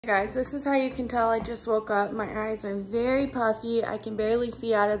Guys, this is how you can tell I just woke up. My eyes are very puffy. I can barely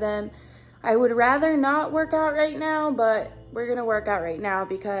see out of them. I would rather not work out right now, but we're gonna work out right now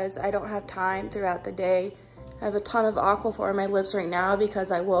because I don't have time throughout the day. I have a ton of Aquaphor on my lips right now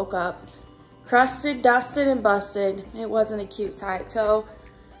because I woke up crusted, dusted, and busted. It wasn't a cute sight. So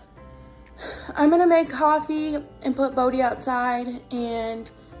I'm gonna make coffee and put Bodhi outside,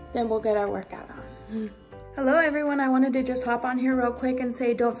 and then we'll get our workout on. Hello everyone, I wanted to just hop on here real quick and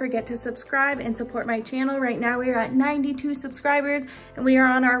say don't forget to subscribe and support my channel. Right now we are at 92 subscribers and we are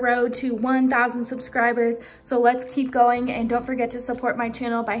on our road to 1,000 subscribers. So let's keep going, and don't forget to support my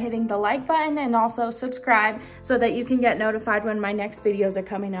channel by hitting the like button and also subscribe so that you can get notified when my next videos are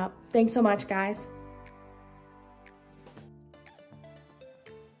coming up. Thanks so much, guys.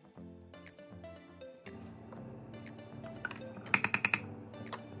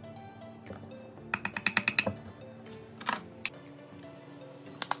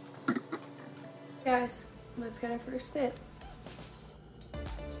 Guys, let's get our first sip.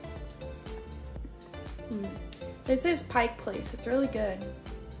 This is Pike Place. It's really good.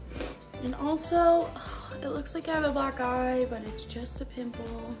 And also, it looks like I have a black eye, but it's just a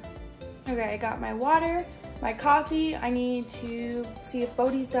pimple. Okay, I got my water, my coffee. I need to see if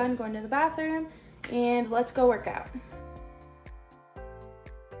Bodhi's done going to the bathroom, and let's go work out.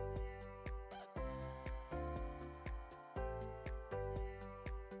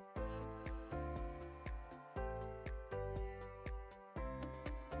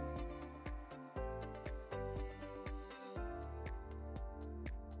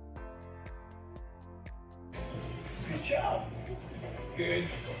 Good job. Good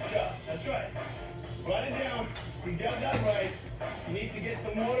job. That's right. Run it down. You got that right. You need to get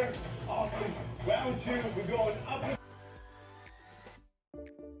some water. Awesome. Round two. We're going up.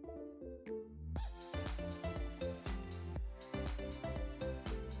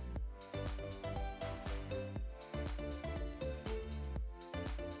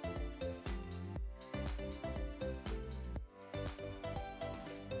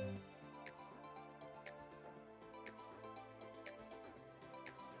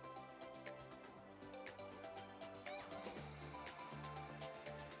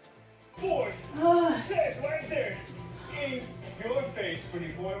 Four, six, right there. In your face, pretty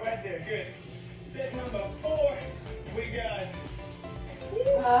boy, right there. Good. Set number 4. We got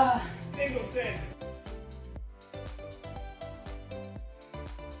single set.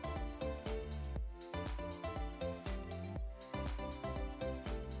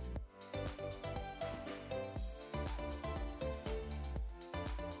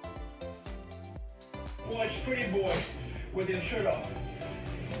 Watch pretty boy with his shirt off.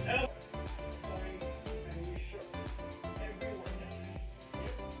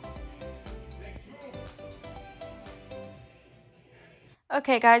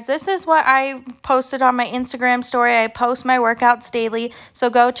 Okay guys, this is what I posted on my Instagram story. I post my workouts daily, so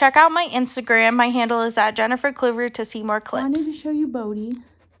go check out my Instagram. My handle is at Jennifer Kluver to see more clips. I wanted to show you Bodhi.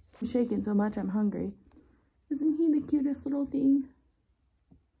 I'm shaking so much I'm hungry. Isn't he the cutest little thing?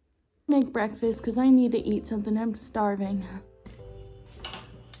 Make breakfast because I need to eat something. I'm starving.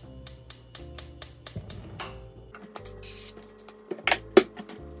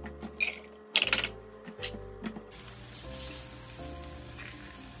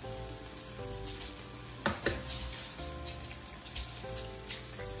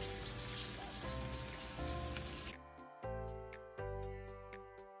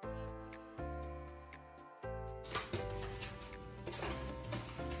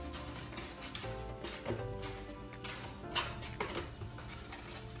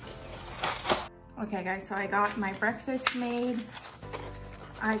 Okay guys, so I got my breakfast made.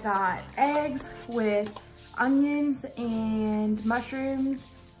 I got eggs with onions and mushrooms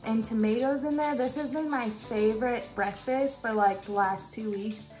and tomatoes in there. This has been my favorite breakfast for like the last 2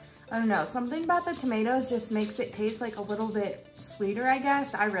 weeks. I don't know, something about the tomatoes just makes it taste like a little bit sweeter, I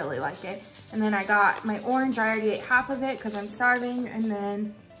guess. I really like it. And then I got my orange. I already ate half of it because I'm starving. And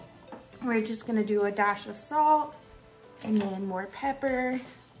then we're just gonna do a dash of salt and then more pepper.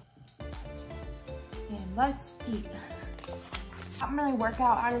 And let's eat. I'm gonna work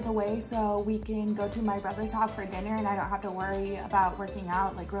out of the way so we can go to my brother's house for dinner and I don't have to worry about working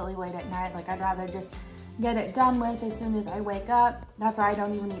out like really late at night. Like I'd rather just get it done with as soon as I wake up. That's why I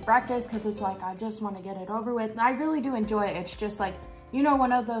don't even eat breakfast, because it's like I just want to get it over with. And I really do enjoy it. It's just like, you know,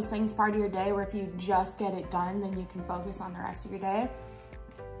 one of those things part of your day where if you just get it done, then you can focus on the rest of your day.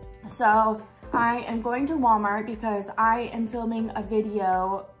 So I am going to Walmart because I am filming a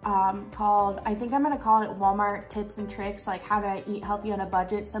video called, I think I'm gonna call it Walmart Tips and Tricks, like how to eat healthy on a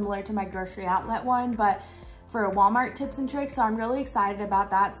budget, similar to my grocery outlet one. But for Walmart tips and tricks, so I'm really excited about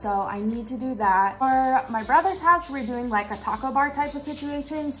that. So I need to do that. For my brother's house, we're doing like a taco bar type of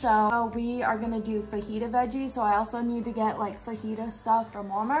situation, so we are gonna do fajita veggies, so I also need to get like fajita stuff from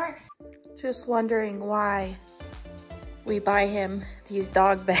Walmart. Just wondering why we buy him these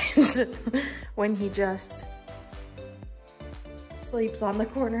dog beds when he just sleeps on the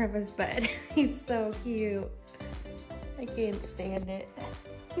corner of his bed. He's so cute. I can't stand it.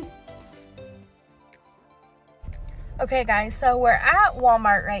 Okay guys, so we're at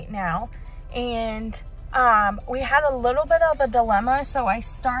Walmart right now, and we had a little bit of a dilemma. So I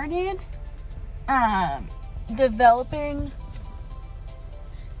started developing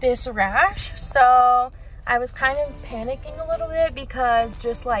this rash. So I was kind of panicking a little bit because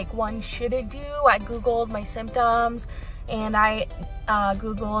just like when should it do? I Googled my symptoms and I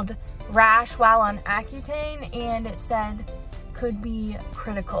Googled rash while on Accutane, and it said could be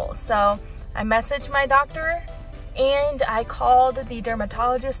critical. So I messaged my doctor and I called the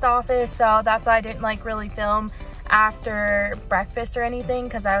dermatologist office, so that's why I didn't like really film after breakfast or anything,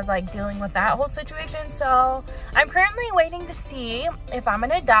 because I was like dealing with that whole situation. So I'm currently waiting to see if I'm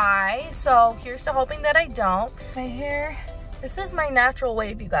gonna die, so here's to hoping that I don't. My hair, this is my natural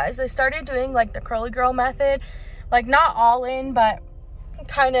wave, you guys. I started doing like the curly girl method, like not all in, but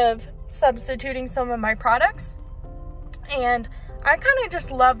kind of substituting some of my products, and I kind of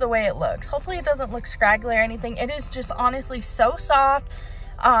just love the way it looks. Hopefully it doesn't look scraggly or anything. It is just honestly so soft.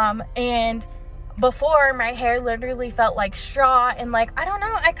 And before, my hair literally felt like straw, and like, I don't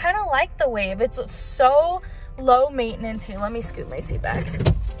know, I kind of like the wave. It's so low maintenance. Here, let me scoot my seat back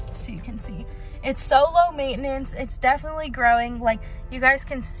so you can see. It's so low maintenance. It's definitely growing. Like, you guys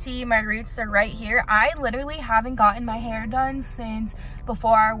can see my roots, they're right here. I literally haven't gotten my hair done since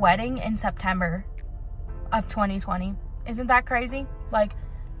before our wedding in September of 2020. Isn't that crazy? Like,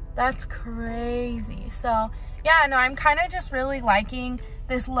 that's crazy. So yeah, no, I'm kind of just really liking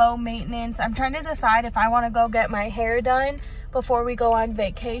this low maintenance. I'm trying to decide if I want to go get my hair done before we go on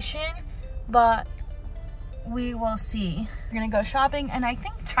vacation, but we will see. We're gonna go shopping, and I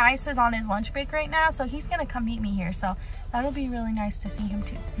think Tice is on his lunch break right now, so he's gonna come meet me here, so that'll be really nice to see him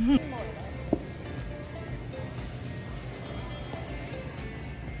too.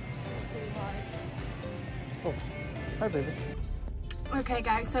 Oh, hi baby. Okay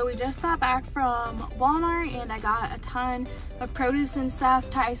guys, so we just got back from Walmart and I got a ton of produce and stuff.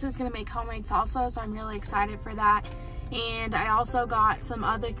 Tice is gonna make homemade salsa, so I'm really excited for that. And I also got some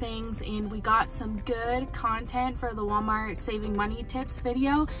other things, and we got some good content for the Walmart saving money tips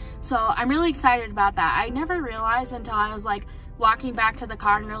video. So I'm really excited about that. I never realized until I was like walking back to the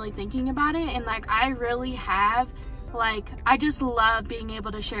car and really thinking about it, and like I really have, like, I just love being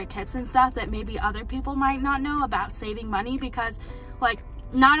able to share tips and stuff that maybe other people might not know about saving money, because like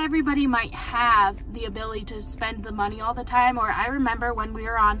not everybody might have the ability to spend the money all the time. Or I remember when we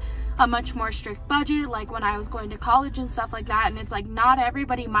were on a much more strict budget, like when I was going to college and stuff like that, and it's like not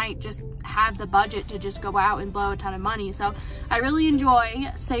everybody might just have the budget to just go out and blow a ton of money. So I really enjoy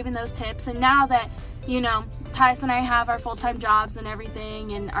saving those tips. And now that, you know, Tice and I have our full-time jobs and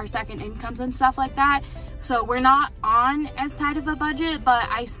everything and our second incomes and stuff like that, so we're not on as tight of a budget, but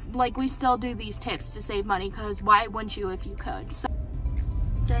we still do these tips to save money, because why wouldn't you if you could? So,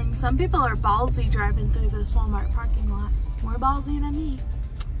 dang, some people are ballsy driving through this Walmart parking lot. More ballsy than me.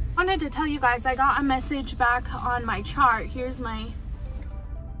 I wanted to tell you guys, I got a message back on my chart. Here's my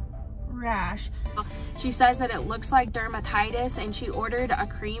rash. She says that it looks like dermatitis, and she ordered a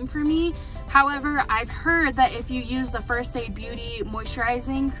cream for me. However, I've heard that if you use the First Aid Beauty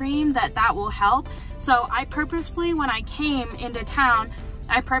moisturizing cream, that will help. So I purposefully, when I came into town,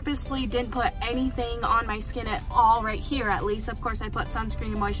 I purposefully didn't put anything on my skin at all right here, at least. Of course, I put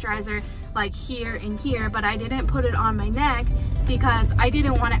sunscreen and moisturizer like here and here, but I didn't put it on my neck because I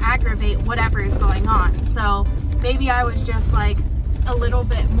didn't want to aggravate whatever is going on. So maybe I was just like a little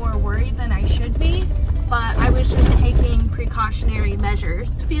bit more worried than I should be, but I was just taking precautionary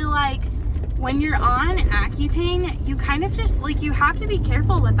measures. I feel like when you're on Accutane, you kind of just like, you have to be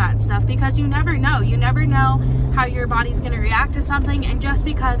careful with that stuff, because you never know. You never know how your body's gonna react to something. And just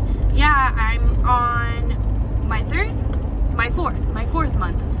because, yeah, I'm on my fourth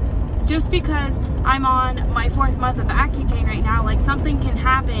month. Just because I'm on my 4th month of Accutane right now, like something can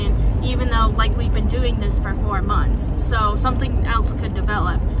happen, even though like we've been doing this for 4 months. So something else could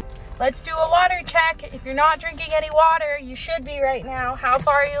develop. Let's do a water check. If you're not drinking any water, you should be right now. How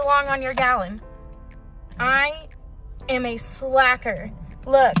far are you along on your gallon? I am a slacker.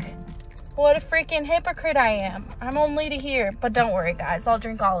 Look, what a freaking hypocrite I am. I'm only to here, but don't worry guys, I'll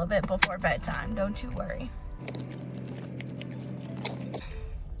drink all of it before bedtime. Don't you worry.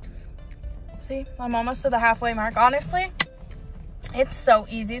 See, I'm almost to the halfway mark. Honestly, it's so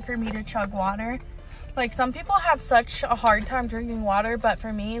easy for me to chug water. Like, some people have such a hard time drinking water, but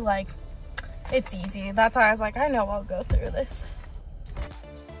for me, like, it's easy. That's why I was like, I know I'll go through this.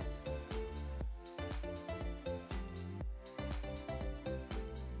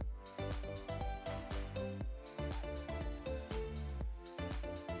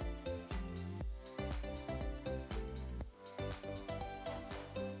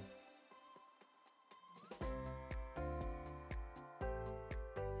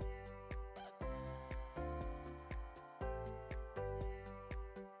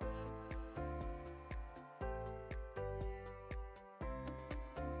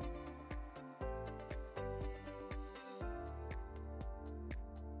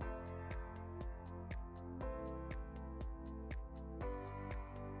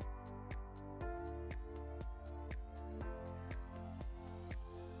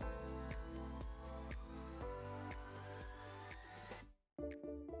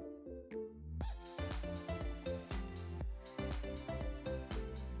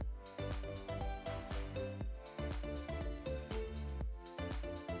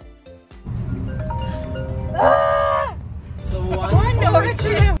 I know what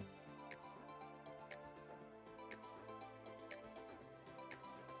to do.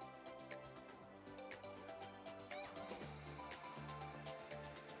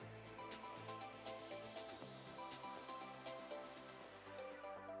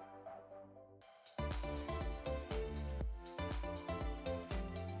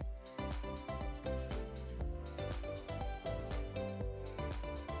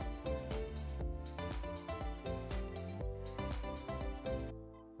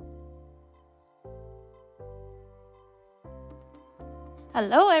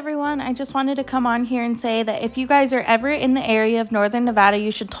 Hello everyone, I just wanted to come on here and say that if you guys are ever in the area of Northern Nevada,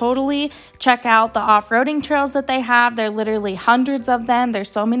 you should totally check out the off-roading trails that they have. There are literally hundreds of them. There's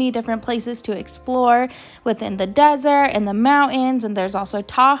so many different places to explore within the desert and the mountains, and there's also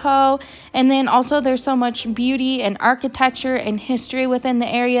Tahoe. And then also there's so much beauty and architecture and history within the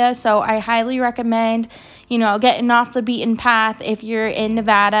area, so I highly recommend, you know, getting off the beaten path if you're in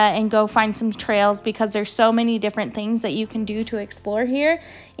Nevada and go find some trails, because there's so many different things that you can do to explore here.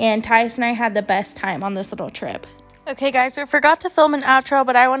 And Tyus and I had the best time on this little trip. Okay guys, I forgot to film an outro,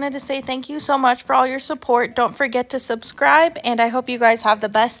 but I wanted to say thank you so much for all your support. Don't forget to subscribe, and I hope you guys have the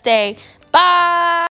best day. Bye!